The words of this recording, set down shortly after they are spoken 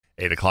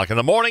8 o'clock in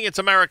the morning, it's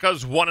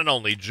America's one and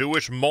only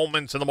Jewish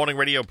Moments in the Morning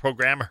radio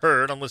program,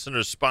 heard on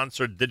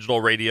listeners-sponsored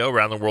digital radio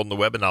around the world on the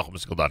web at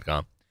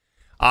NachumSegal.com,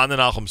 on the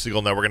Nachum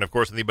Segal Network, and, of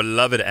course, on the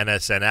beloved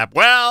NSN app.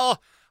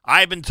 Well,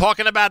 I've been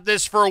talking about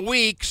this for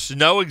weeks,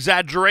 no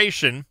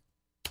exaggeration.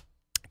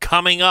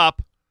 Coming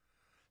up,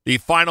 the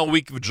final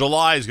week of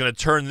July is going to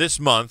turn this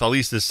month, at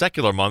least the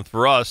secular month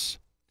for us,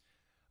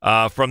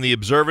 from the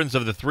observance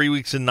of the 3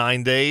 weeks and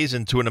 9 days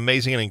into an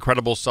amazing and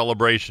incredible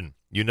celebration.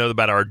 You know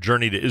about our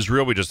journey to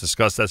Israel. We just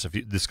discussed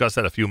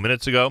that a few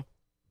minutes ago.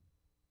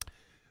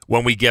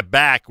 When we get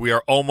back, we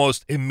are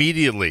almost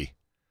immediately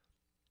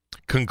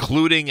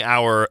concluding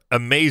our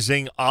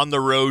amazing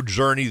on-the-road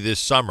journey this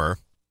summer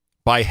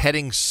by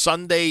heading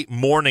Sunday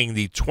morning,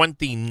 the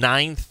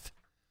 29th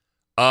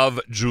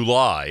of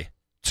July,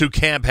 to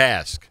Camp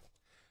HASC.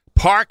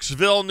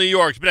 Parksville, New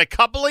York. It's been a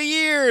couple of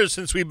years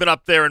since we've been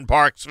up there in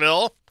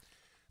Parksville,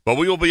 but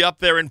we will be up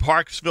there in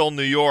Parksville,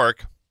 New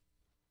York,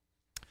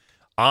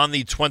 on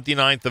the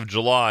 29th of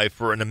July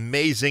for an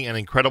amazing and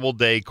incredible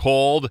day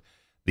called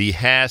the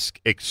HASC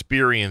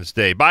Experience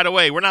Day. By the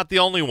way, we're not the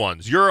only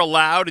ones. You're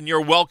allowed and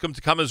you're welcome to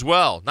come as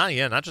well. Not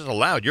just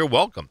allowed, you're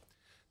welcome.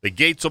 The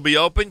gates will be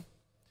open.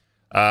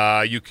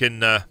 You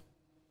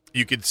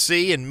can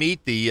see and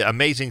meet the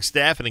amazing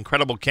staff and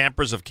incredible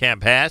campers of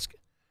Camp HASC.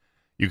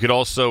 You could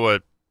also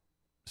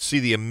see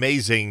the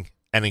amazing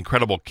and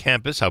incredible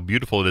campus, how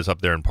beautiful it is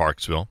up there in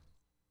Parksville.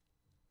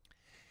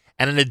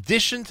 And in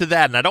addition to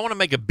that, and I don't want to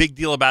make a big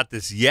deal about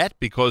this yet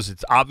because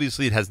it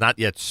has not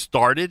yet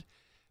started,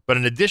 but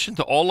in addition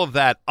to all of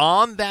that,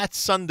 on that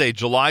Sunday,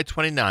 July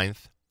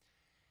 29th,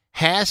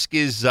 HASC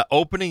is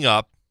opening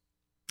up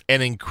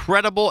an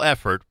incredible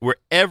effort where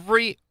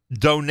every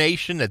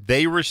donation that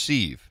they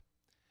receive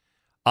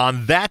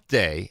on that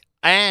day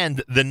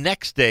and the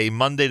next day,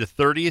 Monday the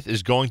 30th,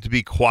 is going to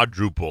be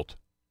quadrupled.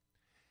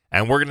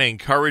 And we're going to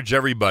encourage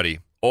everybody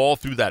all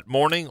through that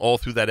morning, all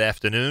through that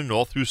afternoon,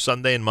 all through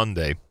Sunday and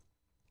Monday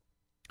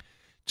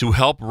to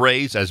help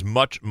raise as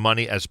much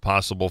money as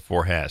possible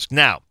for HASC.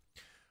 Now,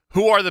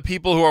 who are the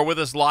people who are with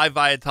us live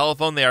via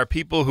telephone? They are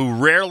people who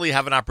rarely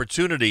have an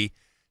opportunity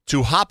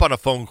to hop on a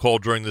phone call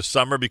during the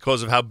summer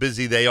because of how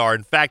busy they are.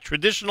 In fact,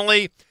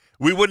 traditionally,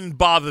 we wouldn't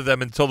bother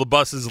them until the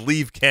buses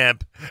leave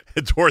camp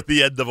toward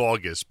the end of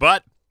August.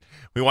 But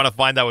we want to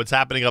find out what's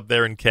happening up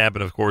there in camp,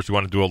 and, of course, we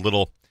want to do a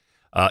little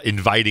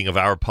inviting of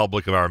our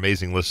public, of our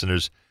amazing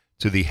listeners,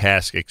 to the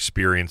HASC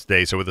Experience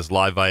Day. So with us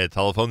live via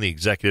telephone, the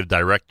executive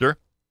director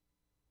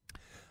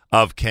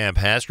of Camp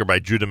HASC, Rabbi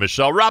Judah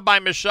Mischel. Rabbi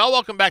Mischel,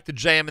 welcome back to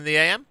JM in the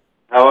AM.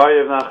 How are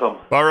you, Nachum?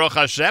 Baruch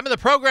Hashem. And the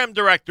program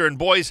director and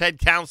boys head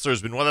counselor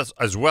has been with us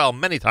as well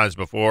many times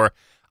before.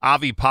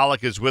 Avi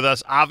Pollack is with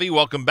us. Avi,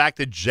 welcome back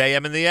to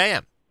JM in the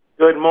AM.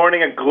 Good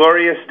morning. A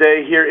glorious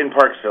day here in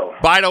Parksville.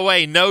 By the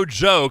way, no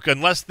joke,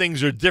 unless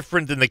things are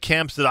different in the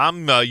camps that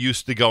I'm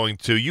used to going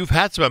to, you've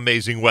had some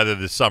amazing weather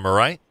this summer,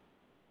 right?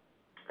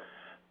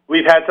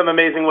 We've had some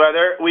amazing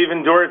weather. We've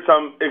endured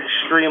some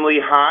extremely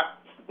hot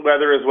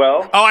weather as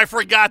well. Oh, I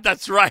forgot.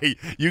 That's right.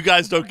 You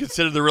guys don't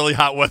consider the really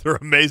hot weather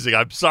amazing.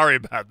 I'm sorry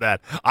about that.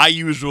 I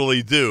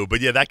usually do.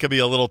 But, yeah, that can be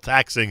a little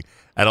taxing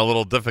and a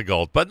little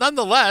difficult. But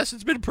nonetheless,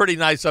 it's been pretty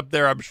nice up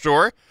there, I'm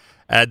sure.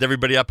 And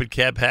everybody up at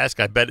Camp HASC,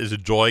 I bet, is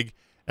enjoying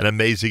an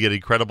amazing and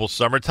incredible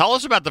summer. Tell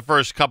us about the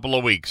first couple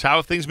of weeks. How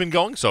have things been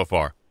going so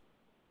far?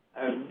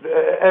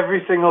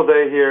 Every single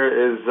day here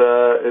is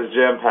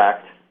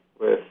jam-packed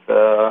with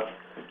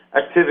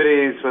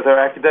activities, with our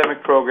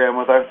academic program,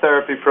 with our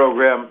therapy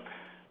program,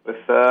 with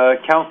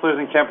counselors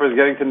and campers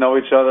getting to know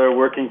each other,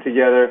 working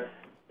together.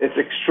 It's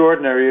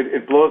extraordinary.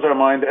 It blows our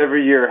mind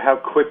every year how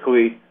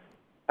quickly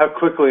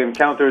and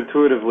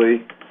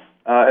counterintuitively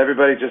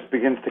everybody just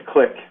begins to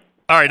click.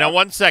 All right, now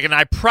 1 second.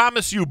 I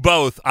promise you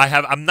both,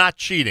 I'm not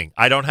cheating.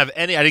 I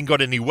didn't go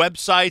to any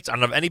websites. I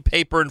don't have any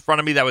paper in front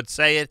of me that would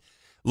say it.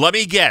 Let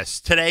me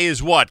guess. Today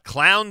is what?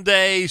 Clown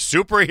Day,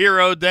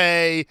 Superhero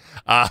Day,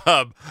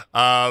 I'm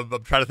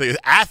trying to think,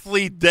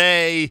 Athlete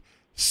Day,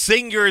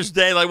 Singers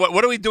Day. Like,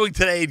 what are we doing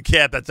today in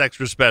camp that's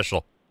extra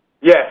special?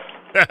 Yes.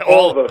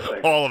 All of those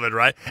things. All of it,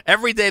 right?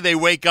 Every day they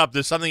wake up,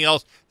 there's something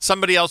else,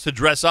 somebody else to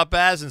dress up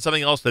as and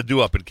something else to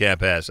do up at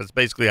Camp HASC. That's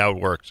basically how it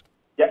works.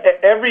 Yeah,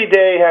 every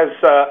day has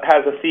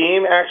a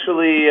theme.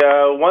 Actually,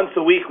 once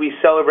a week we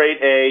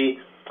celebrate a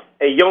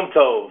Yom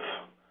Tov.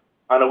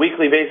 On a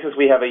weekly basis,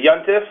 we have a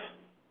Yontif.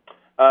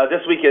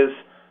 This week is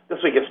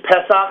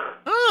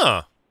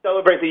Pesach.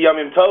 Celebrate the Yom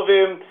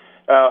Tovim.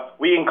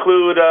 We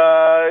include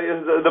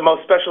the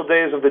most special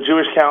days of the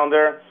Jewish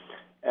calendar,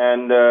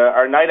 and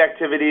our night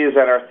activities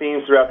and our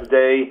themes throughout the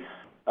day.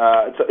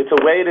 It's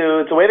a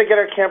way to get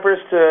our campers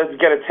to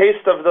get a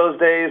taste of those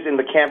days in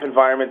the camp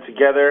environment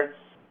together.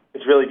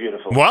 It's really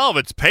beautiful. Well, if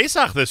it's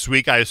Pesach this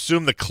week, I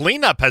assume the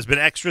cleanup has been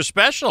extra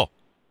special.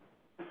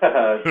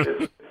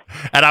 And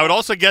I would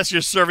also guess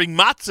you're serving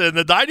matzah in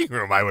the dining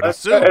room, I would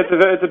assume.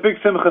 It's a big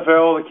simcha for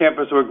all the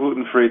campers who are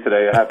gluten-free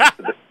today. It happens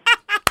to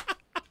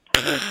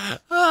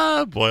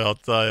be. Boy, I'll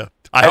tell you.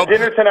 At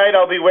dinner tonight,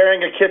 I'll be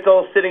wearing a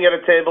kittel, sitting at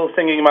a table,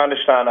 singing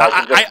Mandashtan.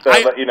 I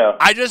should let you know.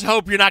 I just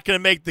hope you're not going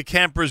to make the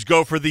campers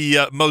go for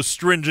the most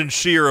stringent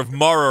shear of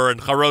Maror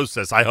and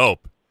Charoses. I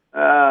hope.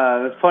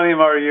 There's plenty of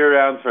Maror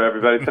year-round for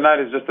everybody. Tonight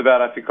is just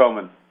about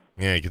Afikomen.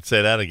 Yeah, you could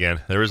say that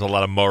again. There is a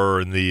lot of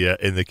Maror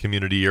in the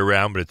community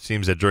year-round, but it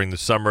seems that during the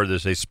summer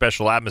there's a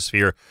special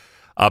atmosphere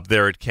up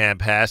there at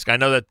Camp Hask. I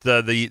know that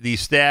the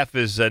staff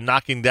is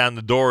knocking down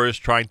the doors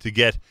trying to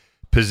get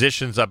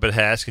positions up at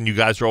Hask, and you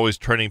guys are always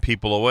turning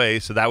people away,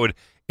 so that would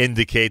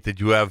indicate that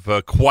you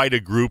have quite a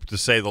group, to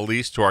say the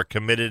least, who are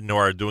committed and who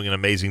are doing an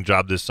amazing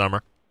job this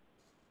summer.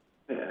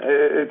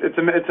 It's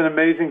an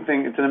amazing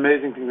thing. It's an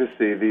amazing thing to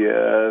see.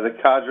 The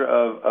cadre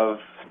of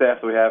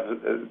staff that we have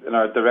in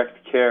our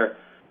direct care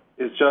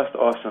is just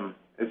awesome.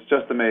 It's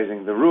just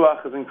amazing. The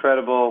ruach is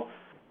incredible.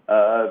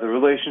 The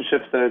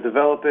relationships that are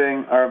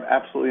developing are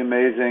absolutely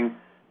amazing,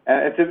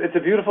 and it's a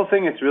beautiful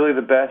thing. It's really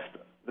the best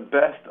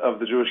of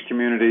the Jewish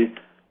community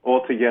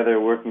all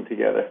together, working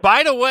together.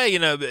 By the way,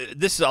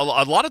 this a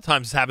lot of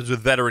times happens with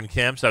veteran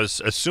camps. I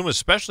assume,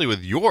 especially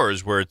with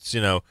yours, where it's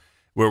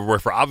where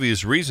for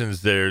obvious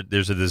reasons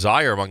there's a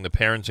desire among the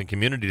parents and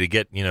community to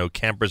get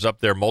campers up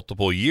there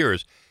multiple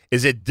years.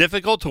 Is it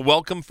difficult to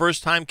welcome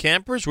first-time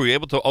campers? Were you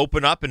able to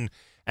open up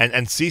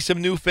and see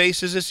some new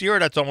faces this year? Or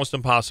that's almost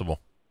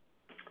impossible.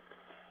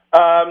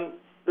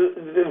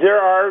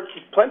 There are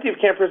plenty of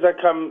campers that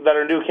come that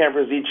are new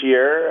campers each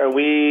year.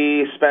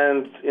 We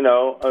spend,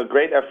 a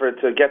great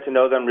effort to get to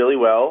know them really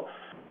well.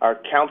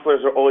 Our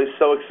counselors are always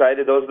so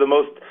excited. Those are the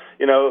most,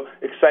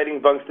 exciting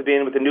bunks to be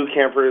in with the new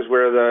campers,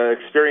 where the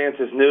experience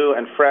is new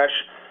and fresh,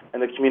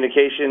 and the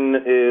communication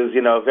is,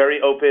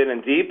 very open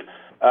and deep.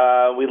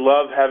 We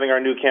love having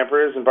our new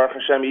campers, and Baruch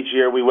Hashem, each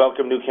year we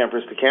welcome new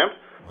campers to camp.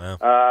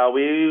 Wow.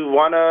 We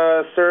want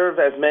to serve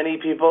as many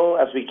people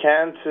as we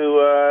can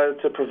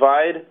to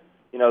provide,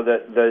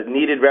 the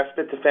needed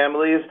respite to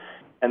families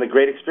and the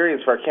great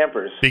experience for our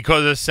campers.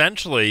 Because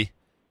essentially,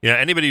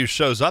 anybody who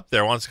shows up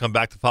there wants to come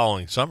back the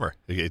following summer.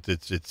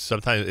 It's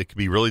sometimes it can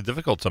be really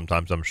difficult.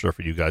 Sometimes, I'm sure,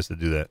 for you guys to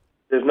do that.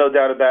 There's no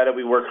doubt about it.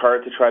 We work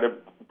hard to try to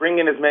bring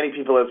in as many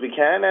people as we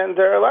can, and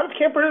there are a lot of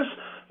campers,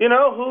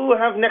 who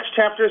have next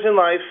chapters in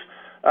life.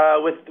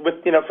 With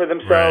for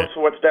themselves, right.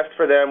 For what's best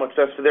for them, what's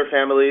best for their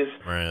families.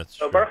 Right, that's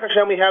so true. Baruch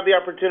Hashem, we have the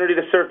opportunity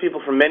to serve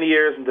people for many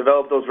years and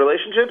develop those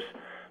relationships,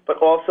 but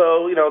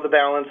also, the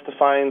balance to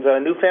find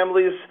new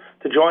families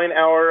to join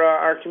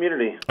our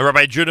community.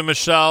 Rabbi Judah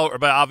Michel,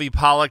 Rabbi Avi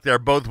Pollack, they're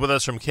both with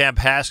us from Camp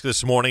Hask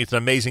this morning. It's an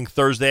amazing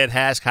Thursday at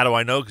Hask. How do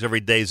I know? Because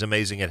every day is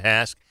amazing at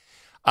Hask.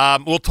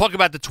 We'll talk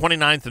about the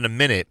 29th in a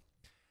minute.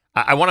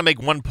 I want to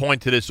make one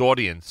point to this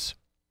audience.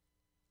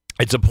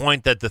 It's a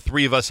point that the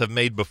three of us have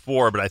made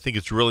before, but I think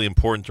it's really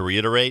important to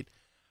reiterate.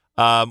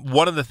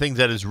 One of the things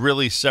that is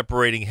really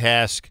separating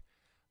Hask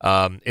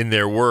in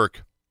their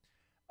work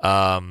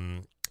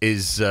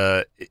is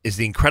the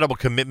incredible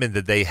commitment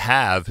that they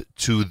have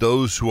to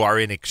those who are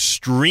in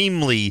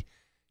extremely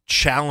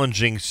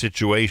challenging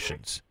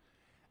situations.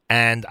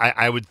 And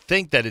I would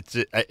think that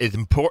it's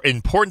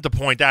important to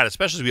point out,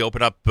 especially as we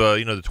open up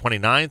the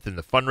 29th and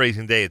the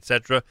fundraising day,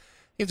 etc. I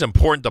think it's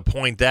important to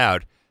point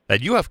out that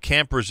you have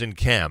campers in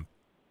camp,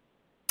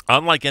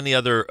 unlike any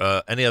other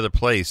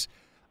place,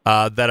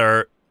 that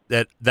are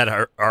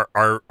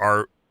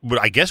what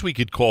I guess we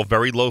could call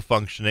very low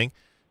functioning,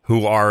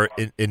 who are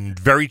in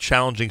very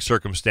challenging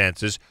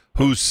circumstances,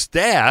 whose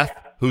staff,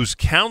 whose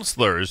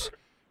counselors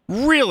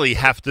really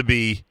have to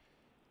be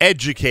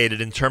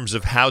educated in terms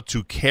of how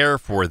to care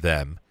for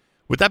them.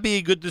 Would that be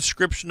a good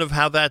description of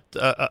how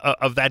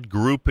of that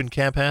group in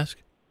Camp Hask?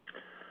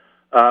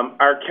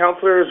 Our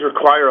counselors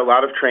require a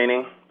lot of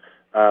training.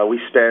 We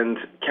spend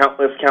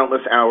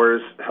countless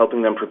hours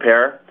helping them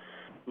prepare.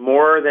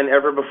 More than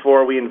ever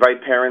before, we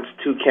invite parents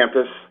to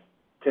campus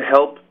to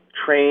help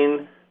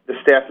train the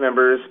staff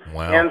members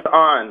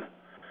hands-on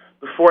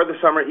before the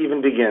summer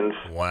even begins.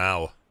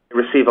 Wow.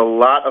 We receive a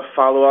lot of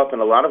follow-up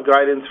and a lot of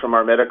guidance from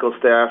our medical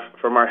staff,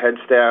 from our head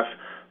staff,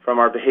 from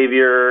our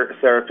behavior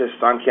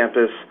therapists on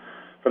campus,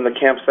 from the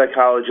camp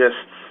psychologists,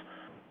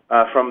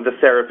 from the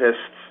therapists.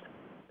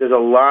 There's a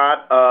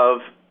lot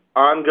of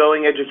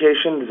ongoing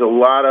education. There's a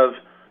lot of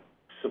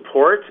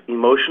support,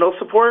 emotional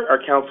support.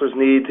 Our counselors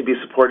need to be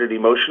supported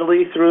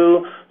emotionally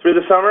through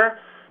the summer.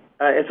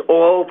 It's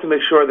all to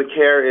make sure the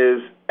care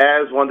is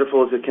as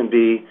wonderful as it can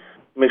be,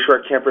 make sure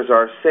our campers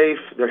are safe,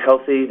 they're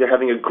healthy, they're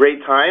having a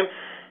great time,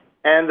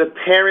 and the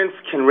parents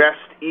can rest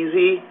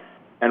easy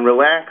and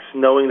relax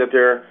knowing that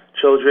their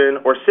children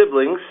or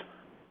siblings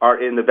are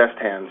in the best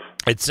hands.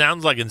 It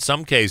sounds like in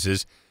some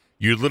cases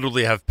you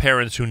literally have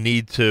parents who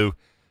need to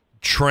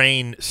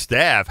train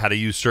staff how to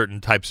use certain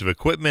types of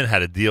equipment, how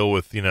to deal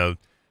with,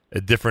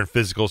 different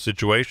physical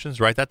situations,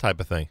 right? That type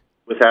of thing.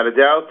 Without a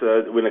doubt,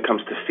 when it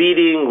comes to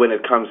feeding, when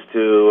it comes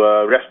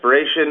to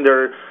respiration,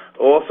 there are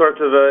all sorts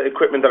of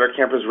equipment that our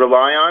campers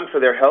rely on for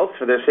their health,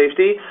 for their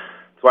safety.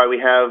 That's why we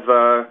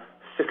have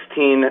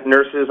 16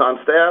 nurses on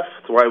staff.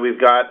 That's why we've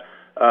got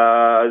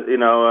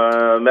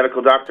a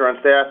medical doctor on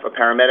staff, a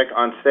paramedic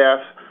on staff.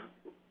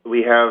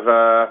 We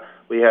have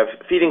We have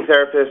feeding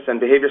therapists and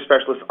behavior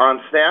specialists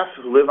on staff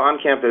who live on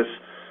campus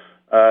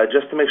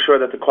just to make sure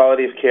that the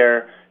quality of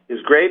care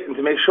is great and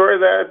to make sure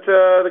that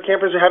the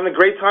campers are having a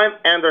great time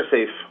and are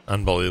safe.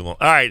 Unbelievable.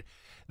 All right.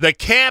 The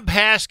Camp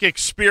HASC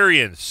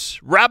experience.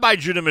 Rabbi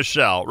Judah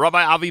Michel,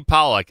 Rabbi Avi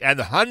Pollack, and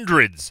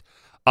hundreds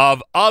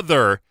of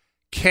other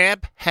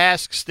Camp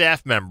HASC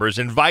staff members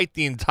invite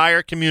the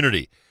entire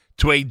community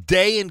to a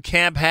day in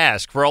Camp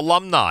HASC for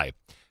alumni,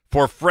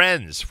 for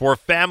friends, for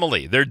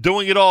family. They're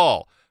doing it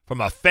all. From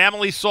a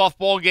family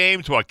softball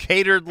game to a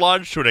catered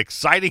lunch to an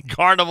exciting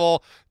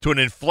carnival to an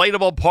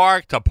inflatable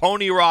park to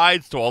pony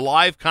rides to a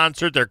live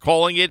concert. They're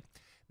calling it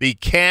the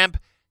Camp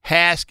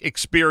HASC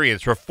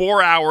experience for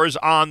 4 hours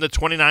on the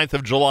 29th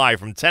of July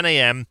from 10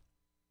 a.m.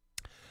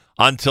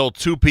 until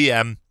 2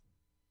 p.m.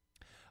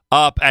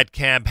 up at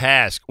Camp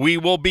HASC. We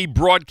will be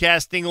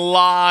broadcasting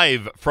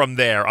live from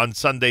there on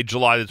Sunday,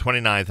 July the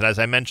 29th. And as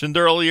I mentioned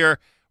earlier,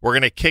 we're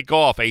going to kick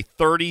off a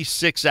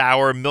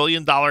 36-hour, $1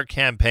 million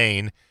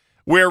campaign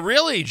where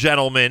really,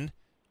 gentlemen,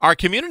 our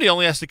community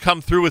only has to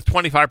come through with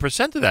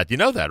 25% of that. You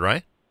know that,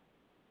 right?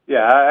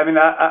 Yeah, I mean,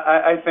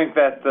 I think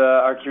that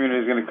our community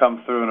is going to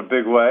come through in a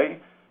big way.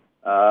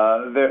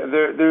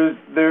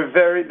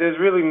 There's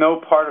really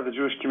no part of the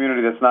Jewish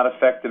community that's not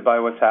affected by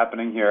what's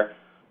happening here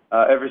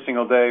every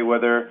single day,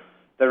 whether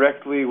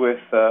directly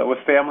with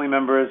family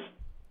members,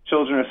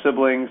 children or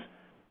siblings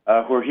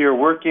who are here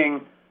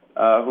working,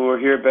 who are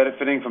here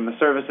benefiting from the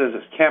services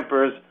as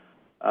campers.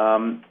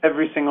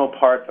 Every single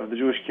part of the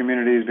Jewish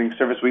community is being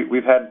serviced.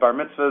 We've had bar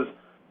mitzvahs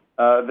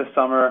this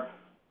summer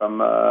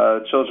from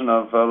children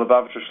of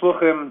Lubavitcher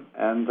Shluchim,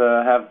 and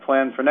have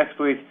planned for next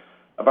week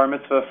a bar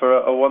mitzvah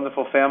for a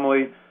wonderful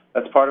family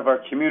that's part of our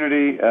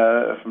community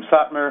from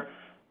Satmar.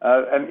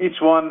 And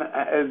each one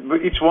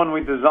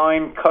we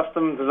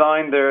custom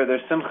design their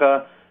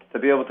simcha to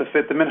be able to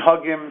fit the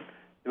minhagim,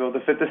 to be able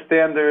to fit the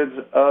standards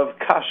of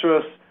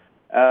kashrus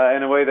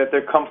in a way that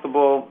they're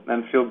comfortable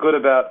and feel good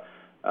about.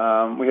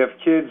 We have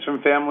kids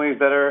from families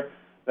that are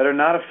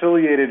not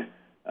affiliated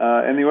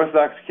in the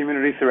Orthodox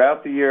community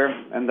throughout the year,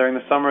 and during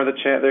the summer,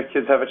 their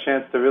kids have a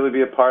chance to really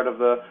be a part of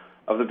the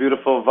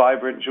beautiful,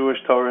 vibrant Jewish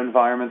Torah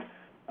environment.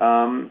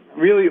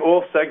 Really,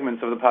 all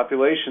segments of the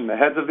population, the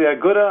heads of the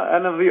Aguda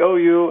and of the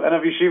OU and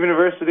of Yeshiva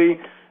University,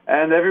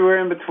 and everywhere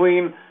in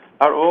between,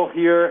 are all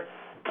here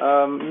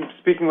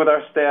speaking with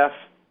our staff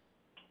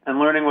and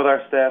learning with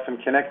our staff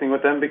and connecting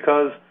with them,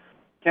 because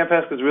Camp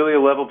HASC is really a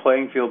level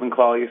playing field in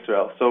Klal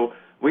Yisrael. So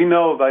we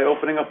know by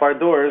opening up our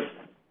doors,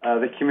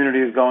 the community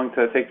is going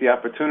to take the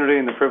opportunity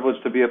and the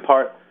privilege to be a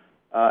part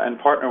and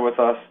partner with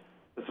us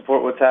to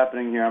support what's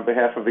happening here on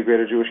behalf of the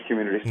greater Jewish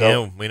community.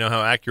 So, yeah, we know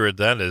how accurate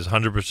that is,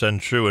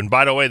 100% true. And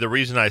by the way, the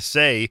reason I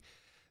say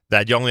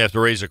that you only have to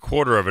raise a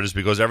quarter of it is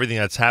because everything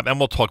that's happened, and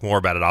we'll talk more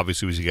about it,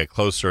 obviously, as we get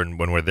closer and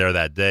when we're there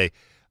that day,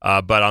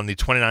 but on the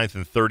 29th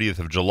and 30th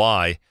of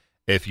July,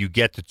 if you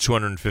get to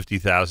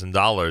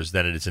 $250,000,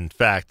 then it is, in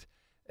fact,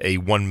 a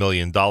 $1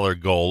 million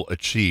goal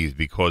achieved,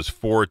 because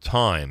 4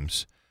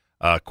 times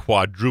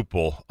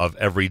quadruple of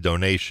every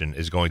donation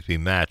is going to be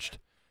matched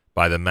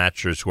by the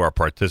matchers who are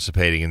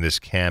participating in this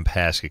Camp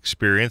HASC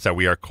experience that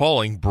we are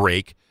calling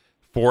Break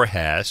for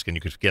HASC, and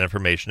you can get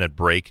information at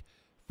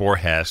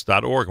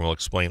breakforhasc.org, and we'll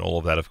explain all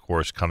of that, of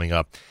course, coming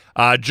up.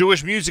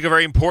 Jewish music, a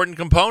very important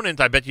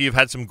component. I bet you've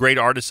had some great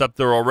artists up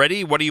there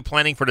already. What are you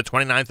planning for the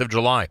 29th of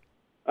July?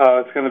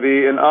 It's going to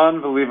be an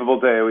unbelievable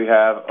day. We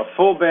have a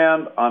full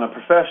band on a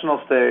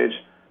professional stage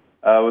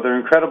with an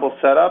incredible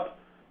setup,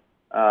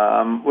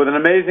 with an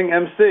amazing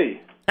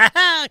MC.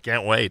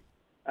 Can't wait.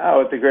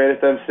 With the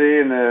greatest MC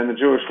in the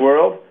Jewish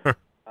world,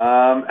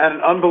 and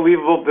an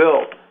unbelievable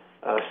bill.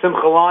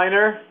 Simcha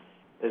Leiner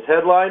is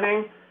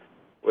headlining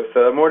with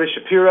Mordechai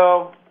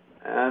Shapiro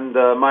and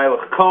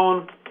Mailach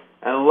Cohen,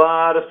 and a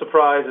lot of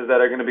surprises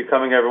that are going to be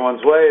coming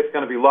everyone's way. It's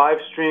going to be live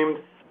streamed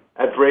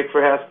at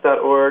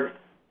breakforhasc.org.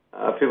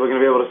 People are going to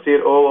be able to see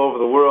it all over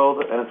the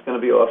world, and it's going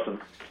to be awesome.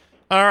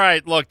 All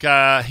right, look,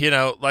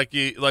 like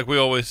we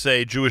always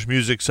say, Jewish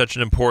music's such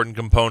an important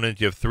component.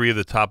 You have 3 of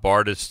the top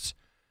artists,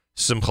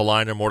 Simcha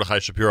Leiner, Mordechai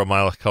Shapiro,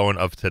 Mailach Cohen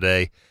of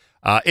today.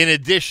 In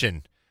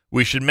addition,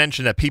 we should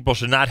mention that people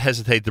should not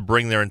hesitate to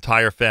bring their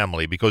entire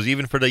family, because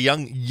even for the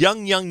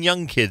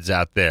young kids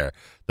out there,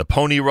 the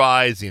pony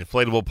rides, the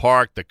inflatable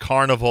park, the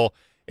carnival,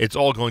 it's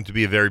all going to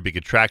be a very big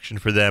attraction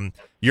for them.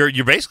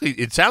 You're basically,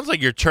 it sounds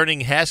like you're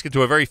turning HASC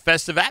into a very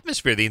festive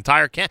atmosphere, the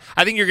entire camp.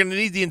 I think you're going to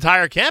need the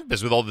entire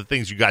campus with all the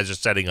things you guys are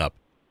setting up.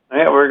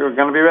 Yeah, we're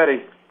going to be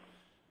ready.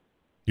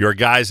 Your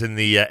guys in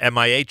the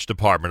MIH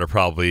department are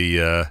probably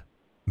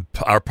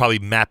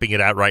mapping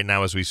it out right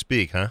now as we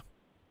speak, huh?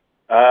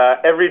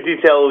 Every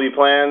detail will be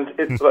planned.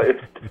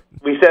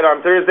 We said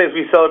on Thursdays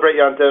we celebrate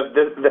Yontif.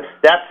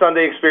 That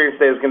Sunday Experience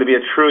Day is going to be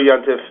a true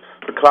Yontif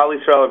for Klal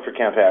Yisrael and for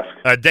Camp HASC.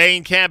 A day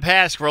in Camp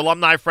HASC for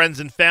alumni,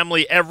 friends, and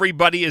family.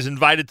 Everybody is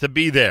invited to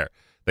be there.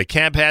 The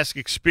Camp HASC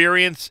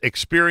Experience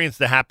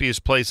the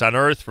happiest place on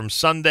earth, from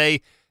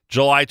Sunday,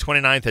 July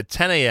 29th at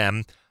 10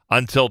 a.m.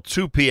 until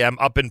 2 p.m.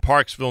 up in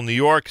Parksville, New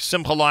York.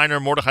 Simcha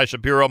Leiner, Mordechai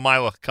Shapiro,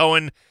 Mailach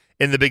Cohen.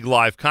 in the big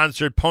live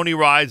concert. Pony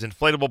rides,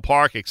 inflatable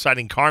park,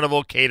 exciting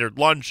carnival, catered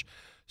lunch,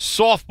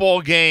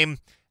 softball game,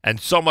 and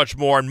so much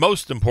more. And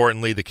most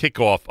importantly, the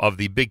kickoff of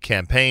the big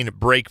campaign,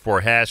 Break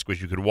for HASC,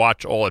 which you could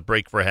watch all at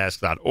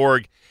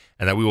breakforhasc.org,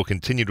 and that we will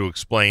continue to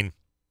explain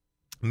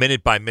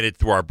minute by minute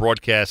through our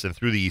broadcast and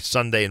through the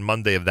Sunday and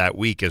Monday of that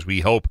week, as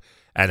we hope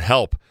and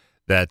help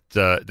that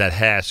that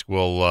HASC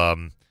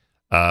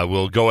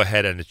will go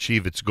ahead and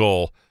achieve its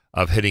goal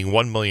of hitting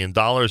 $1 million.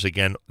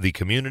 Again, the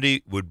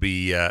community would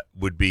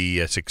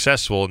be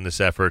successful in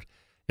this effort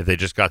if they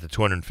just got to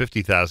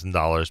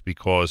 $250,000,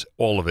 because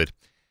all of it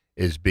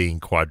is being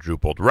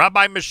quadrupled.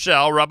 Rabbi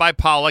Michelle, Rabbi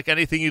Pollack,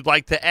 anything you'd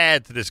like to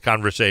add to this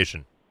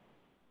conversation?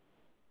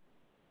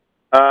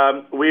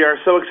 We are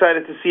so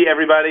excited to see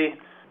everybody.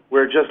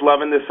 We're just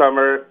loving this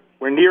summer.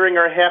 We're nearing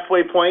our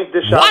halfway point.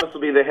 This Shabbos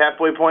will be the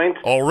halfway point.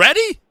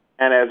 Already?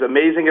 And as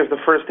amazing as the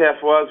first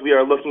half was, we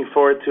are looking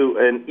forward to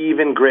an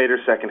even greater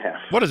second half.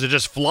 What, does it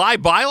just fly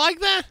by like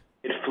that?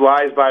 It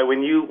flies by.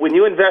 When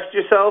you invest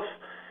yourself,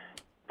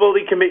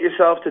 fully commit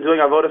yourself to doing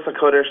Avodas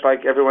HaKodesh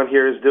like everyone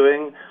here is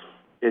doing,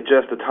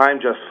 the time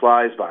just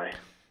flies by.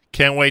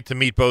 Can't wait to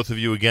meet both of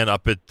you again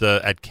up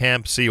at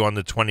camp. See you on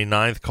the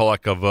 29th, Kol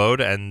HaKavod,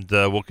 and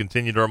we'll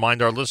continue to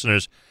remind our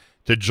listeners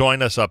to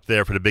join us up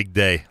there for the big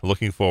day.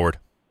 Looking forward.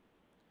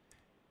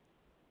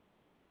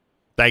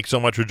 Thanks so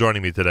much for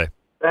joining me today.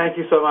 Thank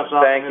you so much.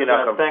 Thank you,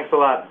 Nachum. Thanks a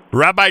lot.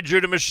 Rabbi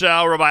Judah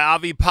Michelle, Rabbi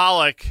Avi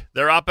Pollack,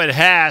 they're up at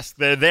HASC.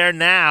 They're there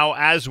now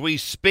as we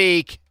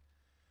speak.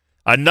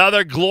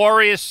 Another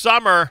glorious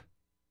summer.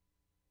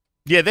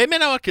 Yeah, they may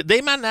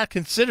not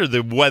consider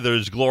the weather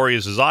as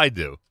glorious as I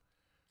do.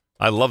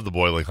 I love the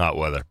boiling hot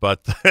weather,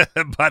 but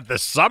but the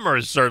summer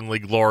is certainly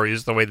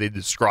glorious the way they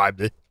described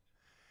it.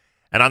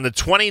 And on the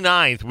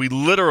 29th, we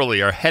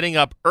literally are heading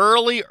up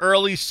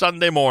early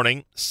Sunday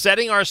morning,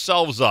 setting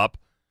ourselves up,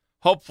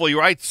 hopefully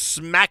right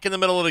smack in the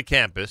middle of the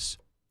campus,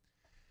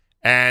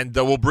 and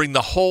we'll bring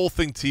the whole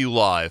thing to you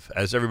live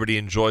as everybody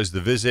enjoys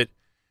the visit,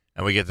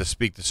 and we get to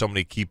speak to so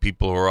many key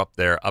people who are up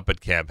there, up at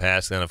Camp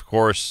HASC. And, of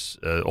course,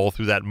 all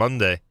through that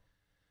Monday,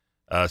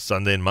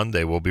 Sunday and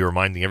Monday, we'll be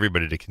reminding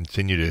everybody to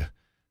continue to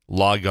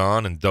log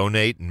on and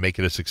donate and make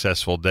it a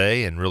successful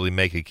day and really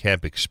make a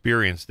Camp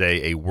Experience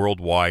Day a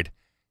worldwide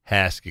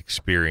HASC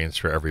experience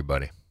for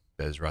everybody.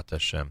 Bezrat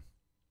Hashem.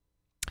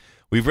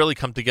 We've really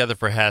come together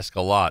for HASC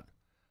a lot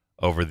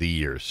over the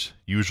years,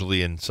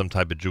 usually in some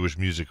type of Jewish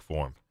music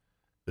form.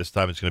 This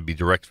time it's going to be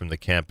direct from the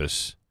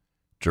campus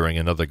during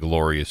another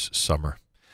glorious summer.